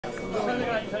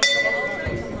Okay, come on.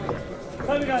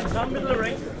 Play again, son, middle of the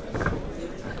ring.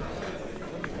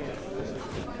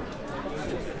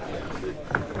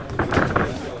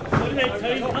 Put it in,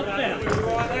 team, up down.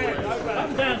 Up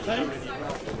and down, team.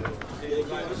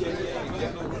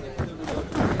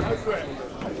 Go for it.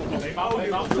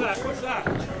 What's that? What's that?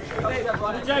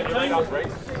 Good job, team.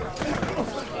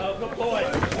 Oh, good boy.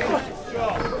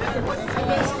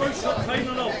 Screw shot, team,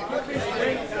 and all.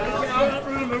 That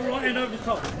room and right in over the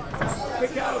top.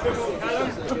 Pick it up a bit more,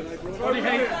 Callum. Body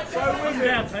heat. Up and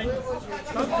down, team.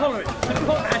 Don't collar it.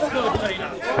 That's good, Tino.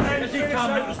 As he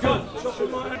come, it was good.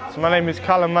 So my name is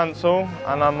Callum Mansell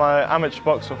and I'm an amateur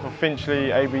boxer for Finchley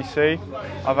ABC.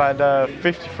 I've had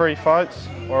 53 fights,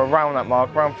 or around that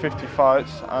mark, around 50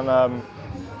 fights, and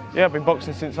yeah, I've been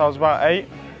boxing since I was about 8.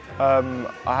 I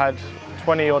had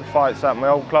 20 odd fights at my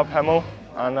old club, Hemel,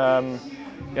 and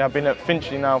yeah, I've been at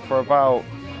Finchley now for about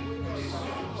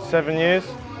 7 years.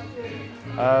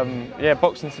 Yeah,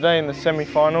 boxing today in the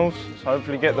semi-finals, so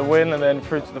hopefully get the win and then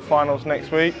through to the finals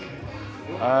next week.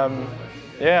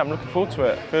 Yeah, I'm looking forward to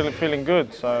it, feeling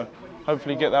good, so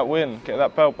hopefully get that win, get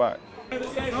that belt back.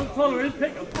 I'm following,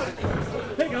 pick him,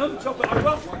 chop it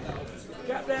over.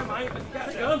 Get there, mate,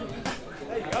 get there.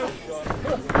 There you go.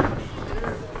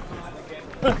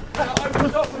 Up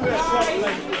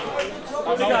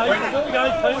we go,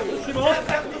 push him off.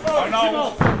 Push him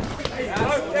off.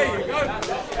 There you go.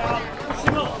 Push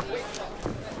him off.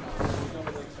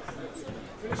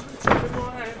 Finish the chop in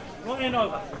right hand. Right hand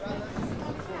over.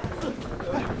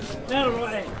 Now the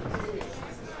right hand.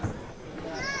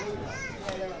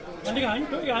 And again,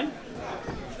 do it again.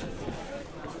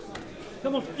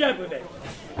 Come on, jab with it.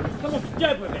 Come on,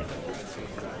 jab with it.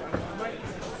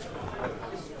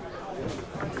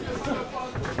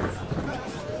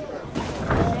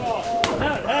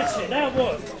 Now, that's it, now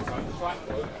what?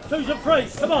 2s and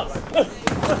 3s, come on.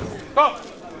 Go!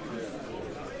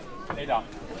 Knee down.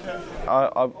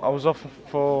 I was off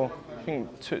for, I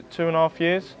think, two and a half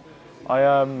years.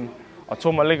 I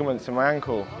tore my ligaments in my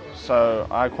ankle, so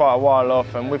I had quite a while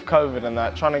off, and with COVID and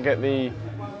that, trying to get the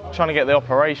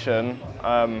operation,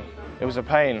 it was a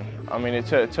pain. I mean, it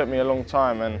took me a long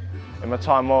time, and in my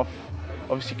time off,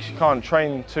 obviously you can't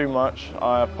train too much.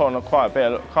 I put on quite a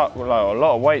bit, a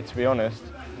lot of weight, to be honest.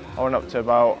 I went up to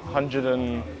about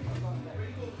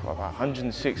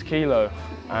 106 kilo,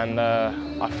 and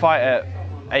I fight at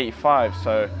 85,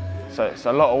 so it's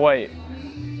a lot of weight.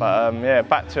 But yeah,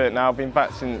 back to it now. I've been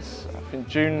back since I think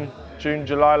June,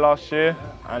 July last year,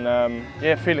 and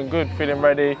yeah, feeling good, feeling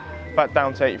ready. Back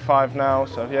down to 85 now,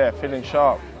 so yeah, feeling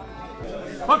sharp.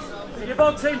 Box, you're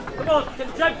boxing. Come on, get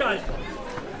the jab, guys.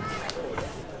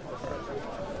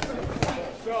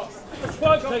 Let's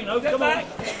work, Tino. Come on.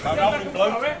 Push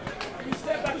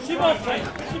him off,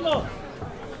 Tino. Push him off.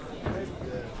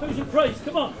 2s and 3s.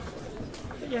 Come on.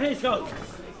 Let your hands go.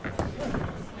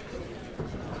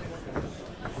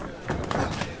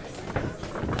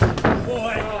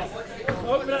 Boy.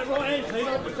 Open that right hand,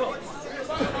 Tino. Open the top.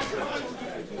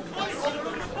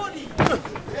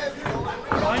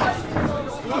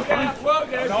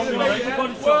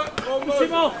 Push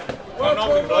him off.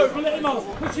 Let him off.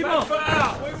 Push him off.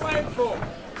 What are you waiting for?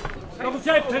 Double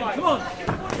jab, Pete. Come on.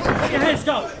 Let your hands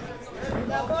go.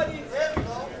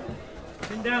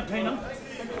 Pin down, Tino.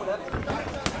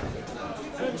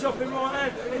 Good chop in right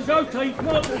hand. Let's go, Tino. Come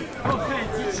on. Cross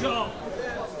hands. It's sharp.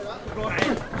 Right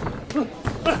hand.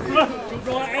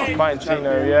 I'm fighting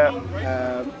Tino,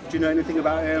 yeah. Do you know anything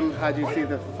about him? How do you see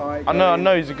the fight? I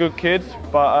know he's a good kid,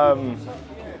 but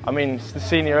I mean, it's the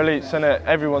senior elites, isn't it?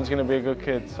 Everyone's going to be a good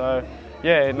kid. So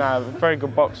yeah, very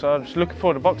good boxer. I'm just looking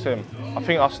forward to boxing him. I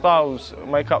think our styles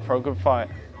make up for a good fight,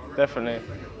 definitely.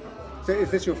 So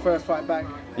is this your first fight back?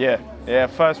 Yeah,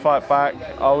 first fight back.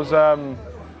 I was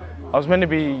meant to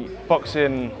be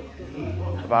boxing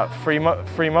about 3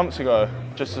 months ago,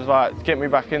 just to like get me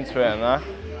back into it, and I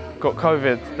got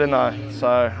COVID, didn't I?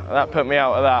 So that put me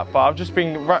out of that. But I've just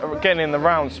been getting in the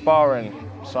round sparring.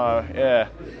 So yeah,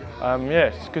 yeah,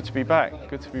 it's good to be back.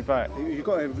 Good to be back. You've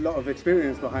got a lot of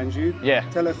experience behind you. Yeah,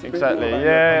 tell us a bit exactly. More about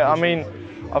yeah, I mean,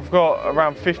 I've got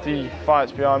around 50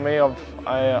 fights behind me.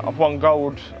 I've won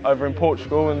gold over in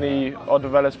Portugal in the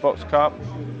Oddaveles Box Cup.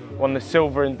 Won the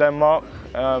silver in Denmark,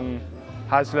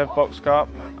 Haslev Box Cup.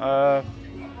 I've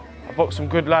boxed some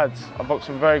good lads. I've boxed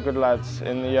some very good lads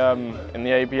in the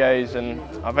ABAs, and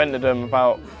I've entered them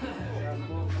about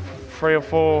 3 or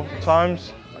 4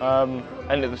 times.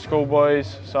 Entered the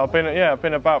schoolboys, so I've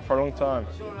been about for a long time.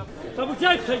 Double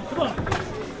jab, team, come on.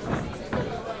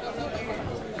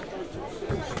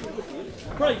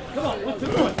 Great, come on, 1, 2,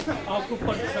 3. Oh, good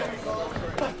punch,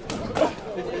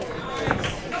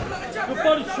 Good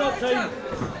body shot, team.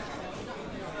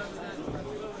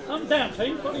 Up and down,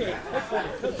 team. Body it.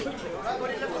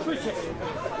 Switch it.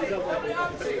 Switch it.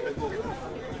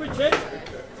 Switch it.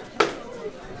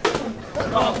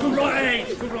 Oh, good right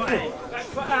hand. Good right hand. Back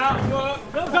foot out. Work.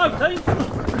 Let go, team.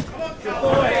 Good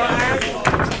boy.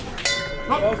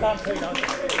 Well done, Tino.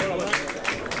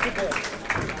 Good boy.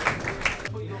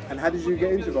 And how did you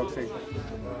get into boxing?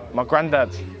 My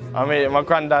granddad. I mean, my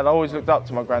granddad, I always looked up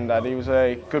to my granddad. He was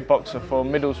a good boxer for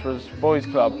Middlesbrough's Boys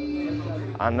Club.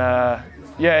 And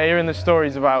yeah, hearing the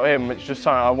stories about him, it's just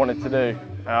something I wanted to do.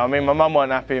 I mean, my mum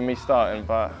wasn't happy with me starting,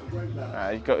 but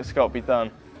it's got to be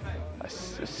done. A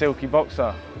silky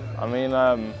boxer. I mean,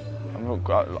 I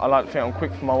like to think I'm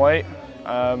quick for my weight.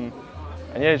 And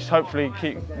yeah, just hopefully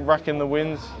keep racking the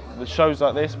wins. The shows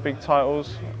like this, big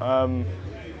titles,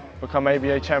 become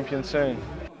ABA champion soon.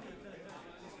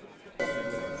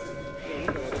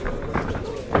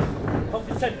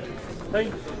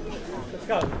 Let's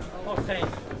go. Box hand.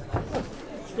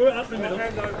 Screw it up in the middle.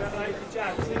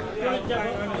 Jab up in the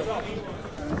middle.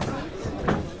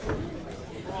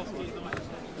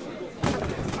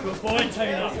 Good boy,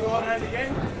 Tino. Right hand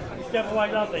again. Jab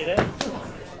away lovely there.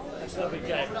 That's a lovely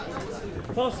jab.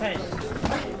 Fast hand.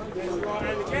 Right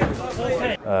hand again. Fast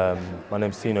hand. My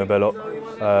name's Tino Bellot,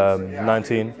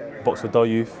 19, box for Dull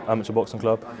Youth, amateur boxing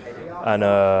club, and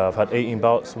I've had 18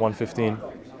 bouts, 115.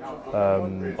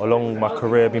 Along my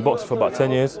career, I've been boxing for about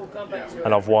 10 years,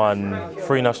 and I've won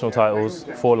 3 national titles,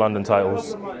 4 London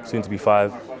titles, soon to be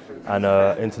 5, and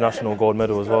international gold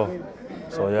medal as well.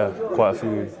 So yeah, quite a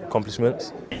few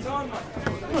accomplishments. Right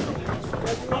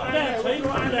down, Tino,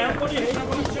 right down. What do you hit?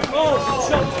 Oh,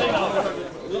 shot, Tino.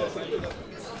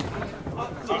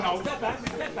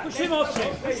 Push him off,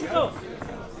 Tim. Push him off.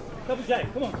 Double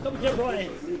jab, come on, double jab right in.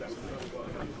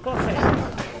 Cross hand.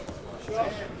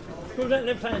 Screw that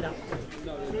left hand up.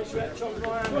 Screw it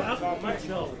up, good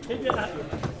shot. Keep it up.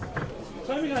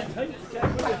 Same again, Tim.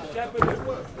 Jab with it.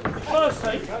 First,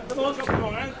 Tim. Come on,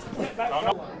 step back.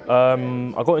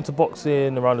 I got into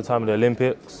boxing around the time of the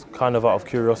Olympics, kind of out of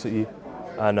curiosity,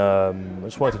 and I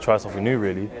just wanted to try something new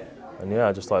really. And yeah,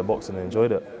 I just started boxing and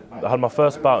enjoyed it. I had my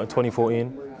first bout in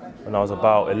 2014 when I was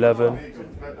about 11,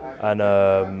 and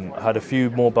I had a few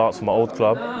more bouts from my old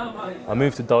club. I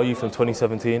moved to Dull Youth in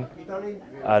 2017,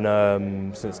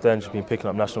 and since then just been picking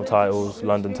up national titles,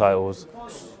 London titles,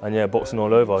 and yeah, boxing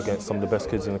all over against some of the best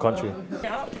kids in the country.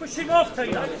 Push him off,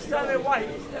 Tino. Stand there, wait.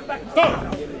 Step back. Go!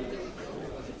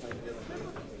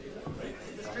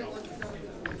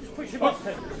 Just push him off,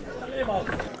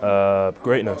 Tino.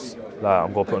 Greatness. Like,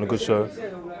 I'm going to put on a good show,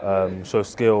 show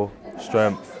skill,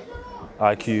 strength,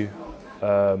 IQ,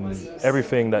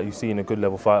 everything that you see in a good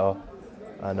level fighter.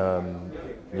 And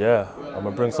yeah, I'm going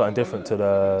to bring something different to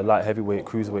the light heavyweight,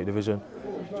 cruiserweight division.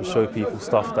 Just show people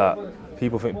stuff that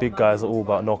people think big guys are all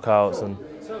about knockouts, and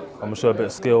I'm going to show a bit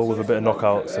of skill with a bit of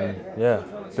knockouts, and yeah,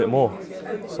 a bit more.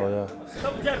 So yeah.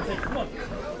 Double jab, Tim, come on.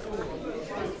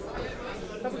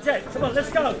 Double jab, come on,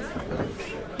 let's go.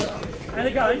 And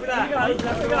again, and again,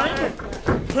 and again.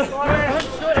 Do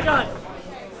it again.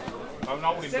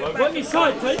 Work your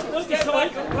side, Pete. Work your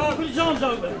side. Put his arms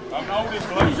open.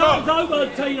 Put his arms open,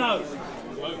 Tino.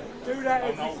 Do that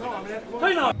every time.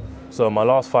 Tino. So my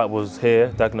last fight was here,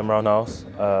 Dagenham RoundHouse,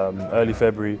 early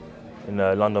February in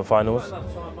the London finals.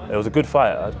 It was a good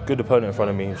fight. I had a good opponent in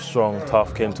front of me, strong,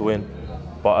 tough, came to win.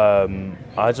 But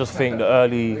I just think the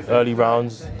early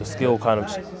rounds, the skill kind of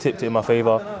tipped it in my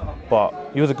favour. But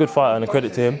he was a good fighter and a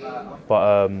credit to him.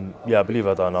 But yeah, I believe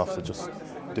I've done enough to just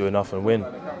do enough and win.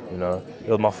 You know, it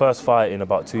was my first fight in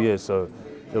about 2 years, so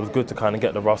it was good to kind of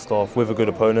get the rust off with a good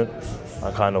opponent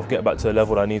and kind of get back to the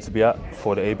level that I need to be at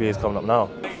before the ABA is coming up now.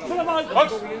 Let's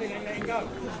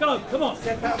go, come on.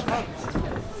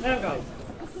 Now go.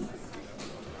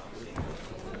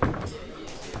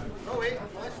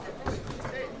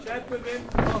 Jab with him.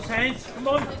 Cross hands, come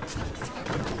on.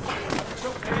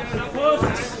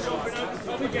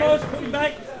 First, put him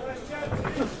back.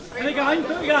 And again, do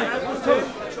it again.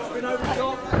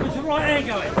 Push the right hand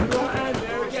going. Right hand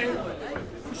there again.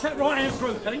 Push that right hand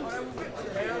through, team.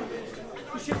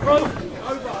 Push it through.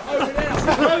 Over there.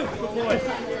 Through. Good boy.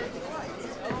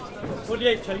 What do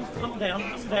you hit, team? Up and down,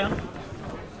 up and down.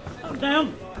 Up and down.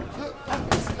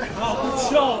 Oh, good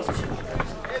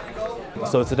shot.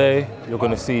 So today, you're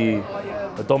going to see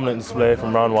a dominant display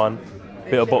from round 1.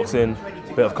 Bit of boxing,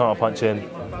 bit of counter punching,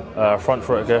 front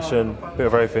foot aggression, bit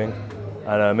of everything.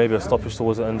 And maybe a stoppage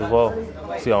towards the end as well.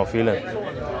 See how I'm feeling.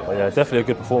 But yeah, definitely a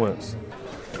good performance.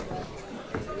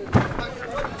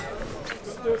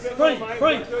 Free.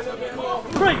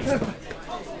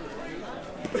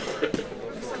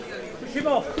 Push him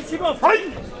off.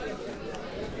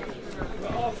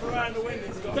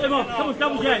 Get him off, come on,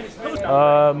 double J.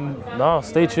 No,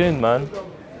 stay tuned, man.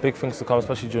 Big things to come,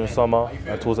 especially during summer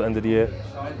and towards the end of the year.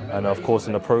 And of course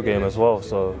in the pro game as well,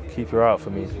 so keep your eye out for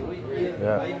me.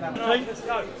 Yeah.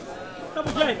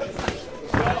 Double J.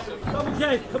 Double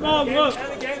J, come on, look.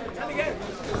 And again. And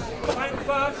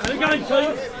again,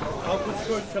 please. Oh, good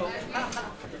score shot.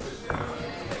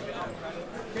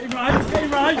 Get him right, get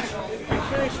him right.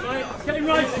 Finish, mate. Get him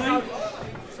right, mate.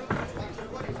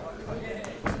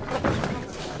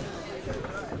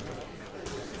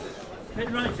 Get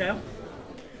him right, Al.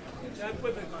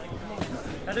 With it, mate.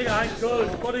 And again, good.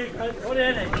 What in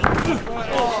it?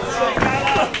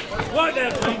 Right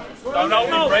there, please. Don't hold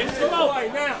him, Brent. Come on.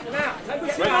 Now.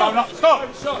 Brent, don't stop.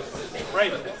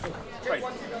 Brent.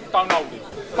 Don't hold him.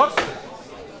 Box.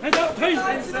 Hands up, Pete.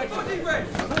 Hands up,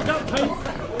 Pete.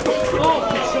 Oh,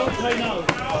 good shot, Tino.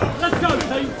 Let's go,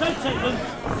 Pete. 10 seconds.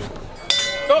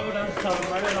 Stop. Well done, Callum,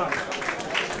 mate.